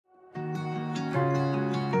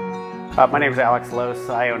My name is Alex Lose.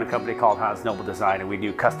 I own a company called Hans Noble Design, and we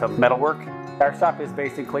do custom metalwork. Our shop is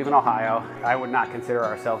based in Cleveland, Ohio. I would not consider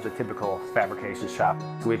ourselves a typical fabrication shop.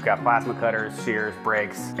 So we've got plasma cutters, shears,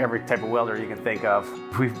 brakes, every type of welder you can think of.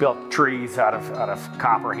 We've built trees out of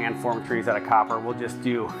copper, hand-formed trees out of copper. We'll just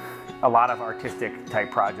do a lot of artistic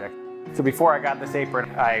type projects. So before I got this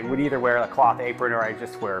apron, I would either wear a cloth apron or I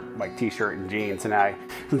just wear my t-shirt and jeans. And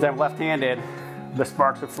since I'm left-handed, the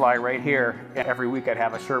sparks would fly right here. Every week I'd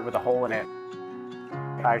have a shirt with a hole in it.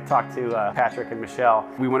 I talked to Patrick and Michelle.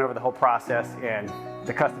 We went over the whole process and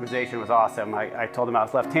the customization was awesome. I told them I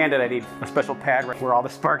was left-handed. I need a special pad where all the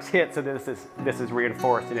sparks hit, so this is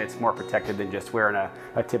reinforced and it's more protected than just wearing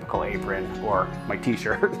a typical apron or my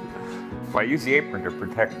t-shirt. Well, I use the apron to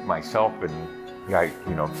protect myself,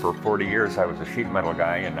 and for 40 years I was a sheet metal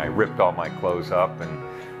guy and I ripped all my clothes up,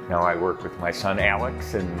 and now I work with my son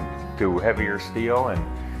Alex and do heavier steel, and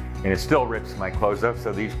it still rips my clothes up,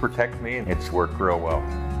 so these protect me, and it's worked real well.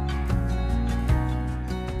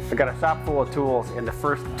 I've got a shop full of tools, and the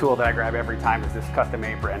first tool that I grab every time is this custom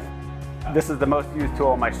apron. This is the most used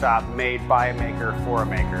tool in my shop, made by a maker for a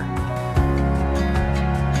maker.